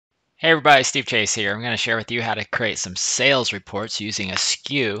Hey everybody, Steve Chase here. I'm going to share with you how to create some sales reports using a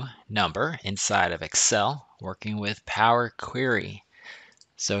SKU number inside of Excel, working with Power Query.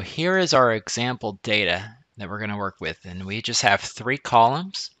 So here is our example data that we're going to work with, and we just have 3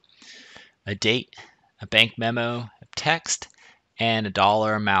 columns: a date, a bank memo, a text, and a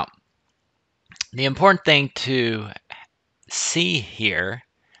dollar amount. The important thing to see here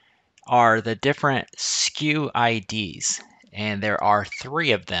are the different SKU IDs, and there are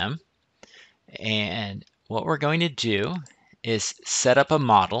 3 of them. And what we're going to do is set up a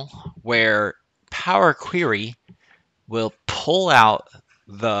model where Power Query will pull out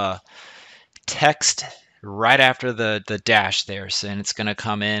the text right after the dash there. So, and it's going to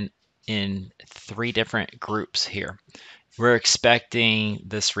come in 3 different groups here. We're expecting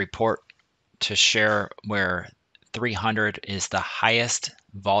this report to share where 300 is the highest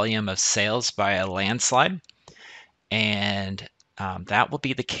volume of sales by a landslide, and that will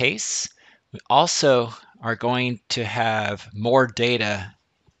be the case. We also are going to have more data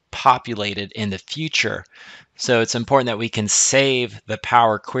populated in the future. So it's important that we can save the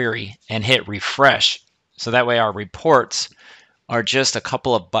Power Query and hit refresh. So that way our reports are just a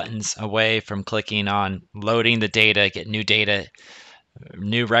couple of buttons away from clicking on loading the data, get new data,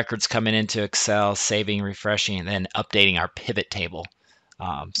 new records coming into Excel, saving, refreshing, and then updating our pivot table.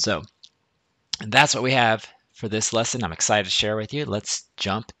 So that's what we have for this lesson. I'm excited to share with you. Let's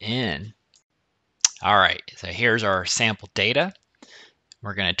jump in. All right, so here's our sample data.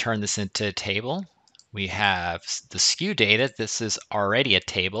 We're going to turn this into a table. We have the SKU data. This is already a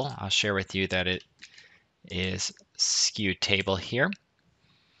table. I'll share with you that it is SKU table here.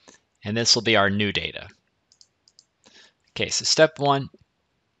 And this will be our new data. Okay, so step 1,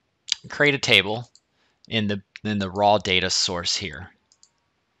 create a table in the raw data source here.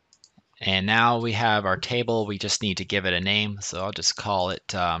 And now we have our table. We just need to give it a name. So I'll just call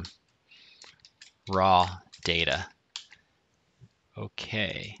it raw data.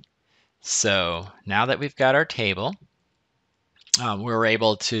 Okay, so now that we've got our table, we're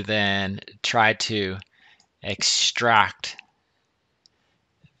able to then try to extract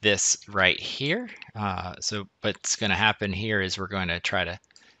this right here. So what's going to happen here is we're going to try to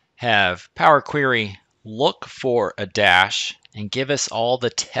have Power Query look for a dash and give us all the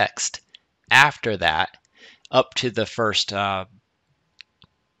text after that up to the first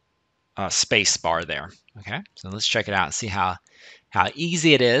space bar there. Okay, so let's check it out and see how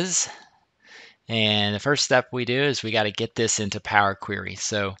easy it is. And the first step we do is we got to get this into Power Query.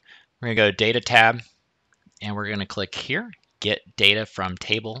 So we're going to go to Data tab, and we're going to click here, Get Data from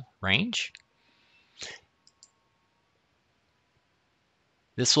Table Range.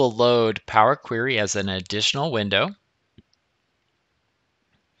 This will load Power Query as an additional window.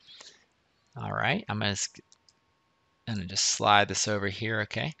 All right, I'm going to just slide this over here,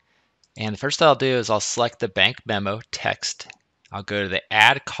 okay? And the first thing I'll do is I'll select the bank memo text. I'll go to the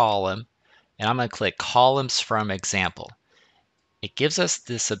Add Column, and I'm going to click Columns from Example. It gives us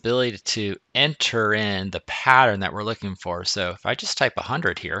this ability to enter in the pattern that we're looking for. So if I just type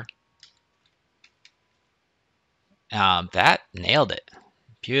 100 here, that nailed it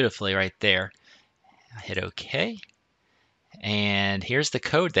beautifully right there. I hit OK. And here's the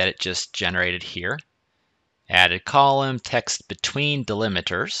code that it just generated here. Added column, text between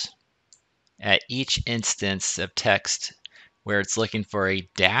delimiters. At each instance of text where it's looking for a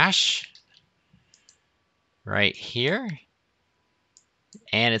dash right here,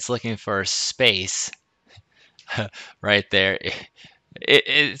 and it's looking for a space right there.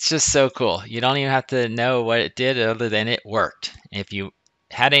 It's just so cool. You don't even have to know what it did other than it worked. If you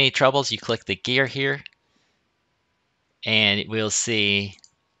had any troubles, you click the gear here, and we'll see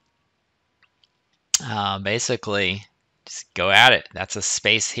basically just go at it. That's a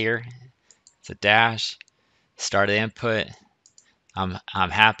space here. It's a dash. Start the input. I'm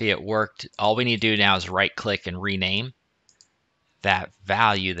happy it worked. All we need to do now is right click and rename that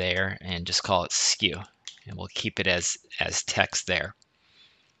value there and just call it SKU, and we'll keep it as text there.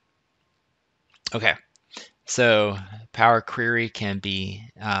 Okay, so Power Query can be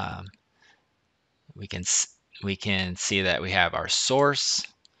we can see that we have our source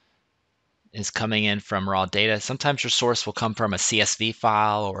is coming in from raw data. Sometimes your source will come from a CSV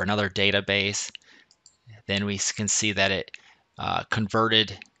file or another database. Then we can see that it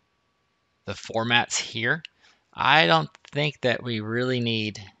converted the formats here. I don't think that we really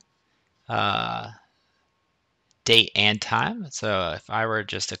need date and time. So if I were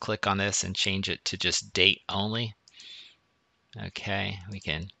just to click on this and change it to just date only, okay, we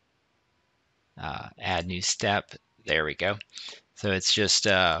can add new step. There we go. So it's just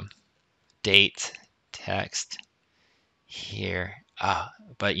date, text here.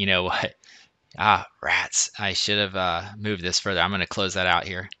 But you know what? Rats. I should have moved this further. I'm going to close that out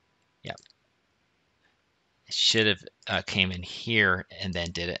here. Yep. It should have came in here and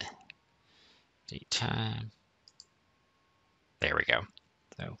then did it. Date time. There we go.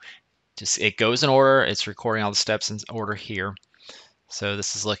 So just it goes in order. It's recording all the steps in order here. So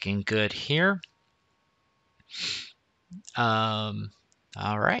this is looking good here. All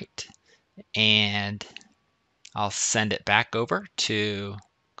right. And I'll send it back over to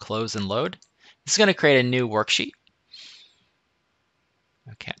close and load. This is going to create a new worksheet.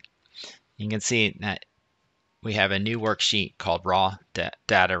 Okay. You can see that we have a new worksheet called raw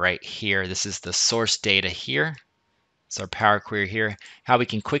data right here. This is the source data here. It's our Power Query here. How we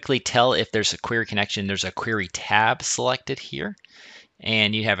can quickly tell if there's a query connection. There's a query tab selected here.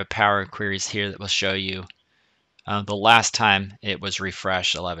 And you have a Power Queries here that will show you the last time it was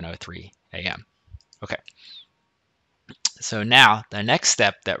refreshed, 11:03 a.m. Okay. So now the next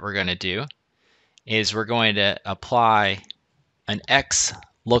step that we're going to do is we're going to apply an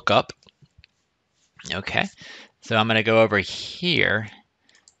XLOOKUP. Okay. So I'm going to go over here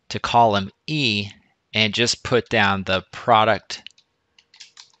to column E and just put down the product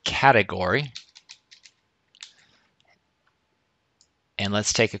category. And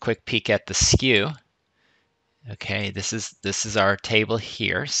let's take a quick peek at the SKU. Okay, this is our table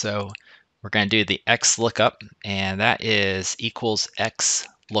here. So we're going to do the XLOOKUP, and that is equals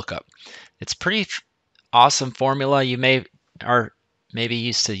XLOOKUP. It's pretty awesome formula. You are maybe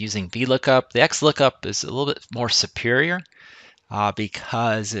used to using VLOOKUP. The XLOOKUP is a little bit more superior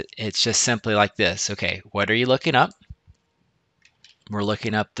because it's just simply like this. Okay, what are you looking up? We're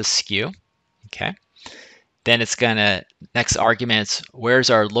looking up the SKU. Okay. Then it's gonna, next argument is where's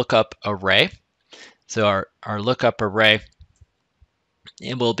our lookup array? So our lookup array,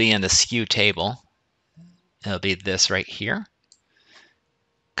 it will be in the SKU table. It'll be this right here,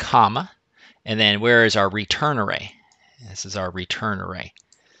 comma, and then where is our return array? This is our return array.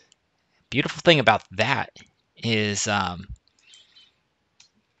 Beautiful thing about that is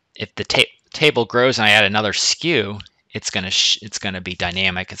if the table grows and I add another SKU, it's gonna be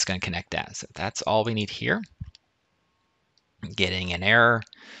dynamic. It's gonna connect that. So that's all we need here. Getting an error.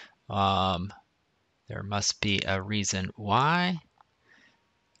 There must be a reason why.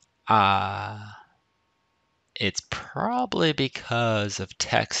 It's probably because of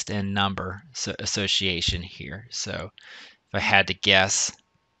text and number association here. So if I had to guess,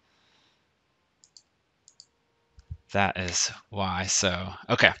 that is why. So,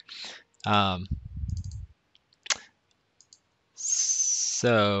 okay.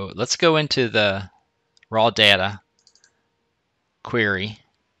 So let's go into the raw data query.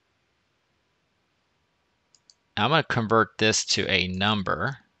 I'm going to convert this to a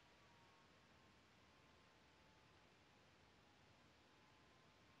number.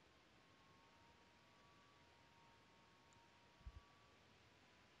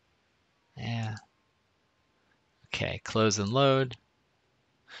 Yeah. Okay, close and load.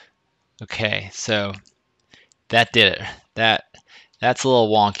 Okay, so that did it. That's a little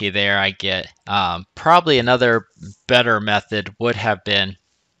wonky there, I get. Probably another better method would have been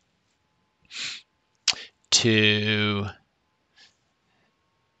to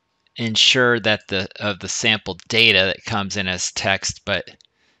ensure that the sample data that comes in as text, but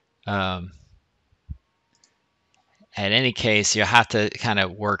at any case, you have to kind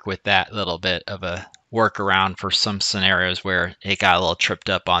of work with that little bit of a workaround for some scenarios where it got a little tripped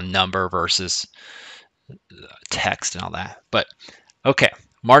up on number versus text and all that. But okay,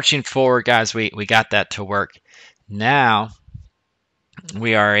 marching forward, guys, we got that to work. Now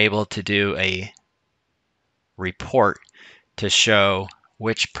we are able to do a report to show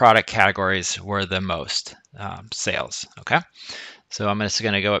which product categories were the most sales. Okay, so I'm just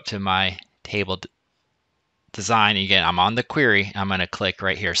going to go up to my table design. Again, I'm on the query. I'm going to click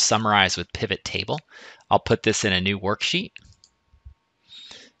right here, summarize with pivot table. I'll put this in a new worksheet.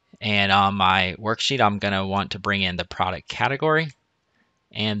 And on my worksheet, I'm going to want to bring in the product category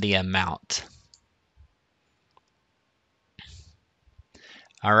and the amount.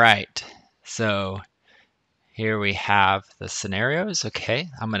 All right, so here we have the scenarios. Okay,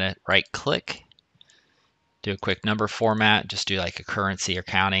 I'm going to right click, do a quick number format, just do like a currency or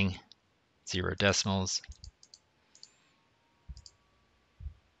counting, 0 decimals.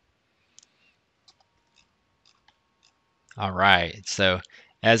 All right, so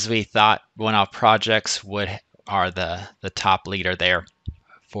as we thought, one-off projects are the top leader there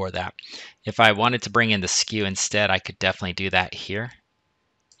for that. If I wanted to bring in the SKU instead, I could definitely do that here.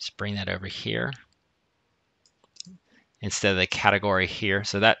 Just bring that over here instead of the category here.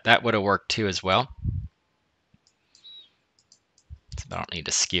 So that would have worked too as well. I don't need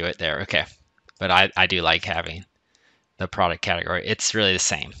to skew it there. Okay. But I do like having the product category. It's really the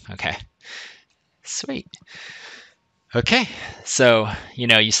same. Okay. Sweet. Okay. So,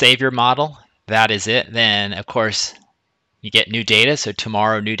 you save your model. That is it. Then, of course, you get new data. So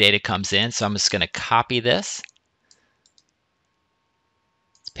tomorrow, new data comes in. So I'm just going to copy this.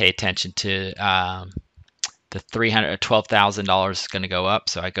 Let's pay attention to the $12,000 is going to go up.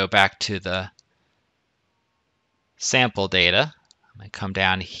 So I go back to the sample data. I'm going to come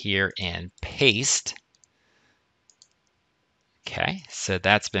down here and paste. Okay, so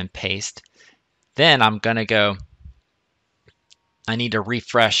that's been pasted. Then I'm going to go, I need to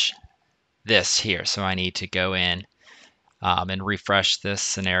refresh this here. So I need to go in and refresh this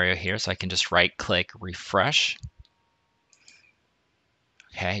scenario here. So I can just right click, refresh.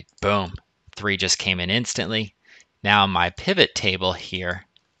 Okay, boom, 3 just came in instantly. Now my pivot table here,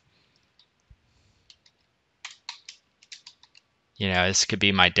 this could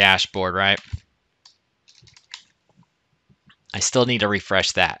be my dashboard, right? I still need to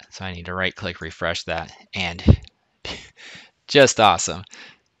refresh that. So I need to right click, refresh that, and just awesome.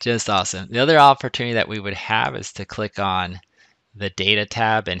 Just awesome. The other opportunity that we would have is to click on the data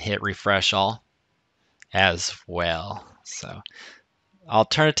tab and hit refresh all as well. So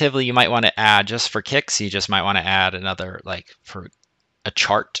alternatively, you might want to add, just for kicks, you just might want to add another, like for a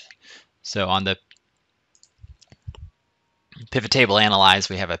chart. So on the pivot table analyze,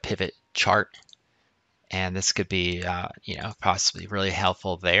 we have a pivot chart. And this could be, possibly really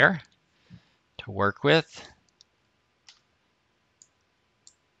helpful there to work with.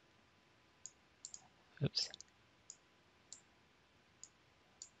 Oops.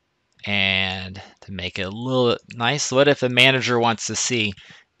 And to make it a little nice, what if a manager wants to see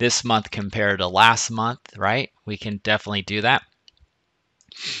this month compared to last month, right? We can definitely do that.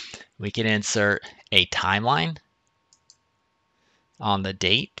 We can insert a timeline on the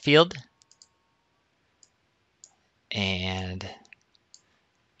date field. And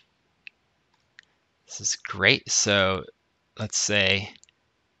this is great. So let's say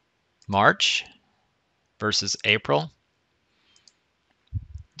March versus April.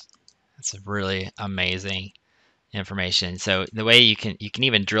 That's really amazing information. So the way you can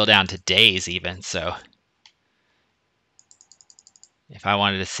even drill down to days even. So if I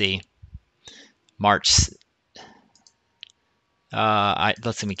wanted to see March, let's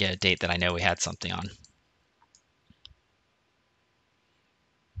let me get a date that I know we had something on.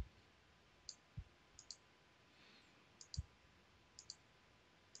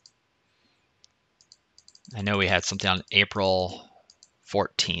 I know we had something on April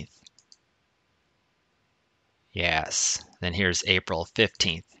 14th. Yes. Then here's April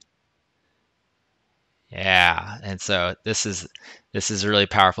 15th. Yeah. And so this is really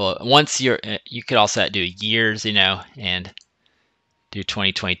powerful. Once you could also do years, and do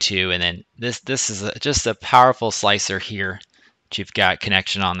 2022, and then this is just a powerful slicer here that you've got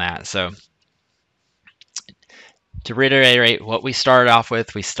connection on that. So to reiterate what we started off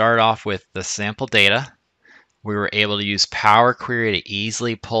with the sample data. We were able to use Power Query to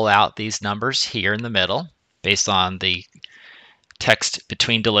easily pull out these numbers here in the middle based on the text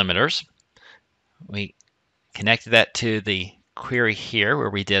between delimiters. We connected that to the query here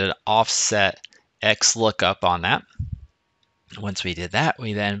where we did an offset XLOOKUP on that. Once we did that,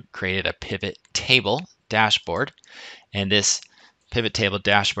 we then created a pivot table dashboard. And this pivot table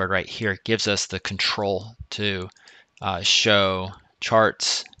dashboard right here gives us the control to show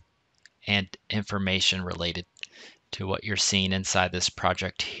charts and information related to what you're seeing inside this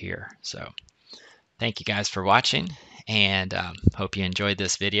project here. So thank you guys for watching, and hope you enjoyed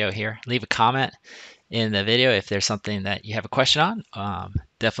this video here. Leave a comment in the video if there's something that you have a question on.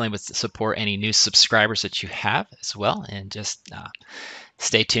 Definitely would support any new subscribers that you have as well, and just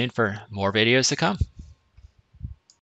stay tuned for more videos to come.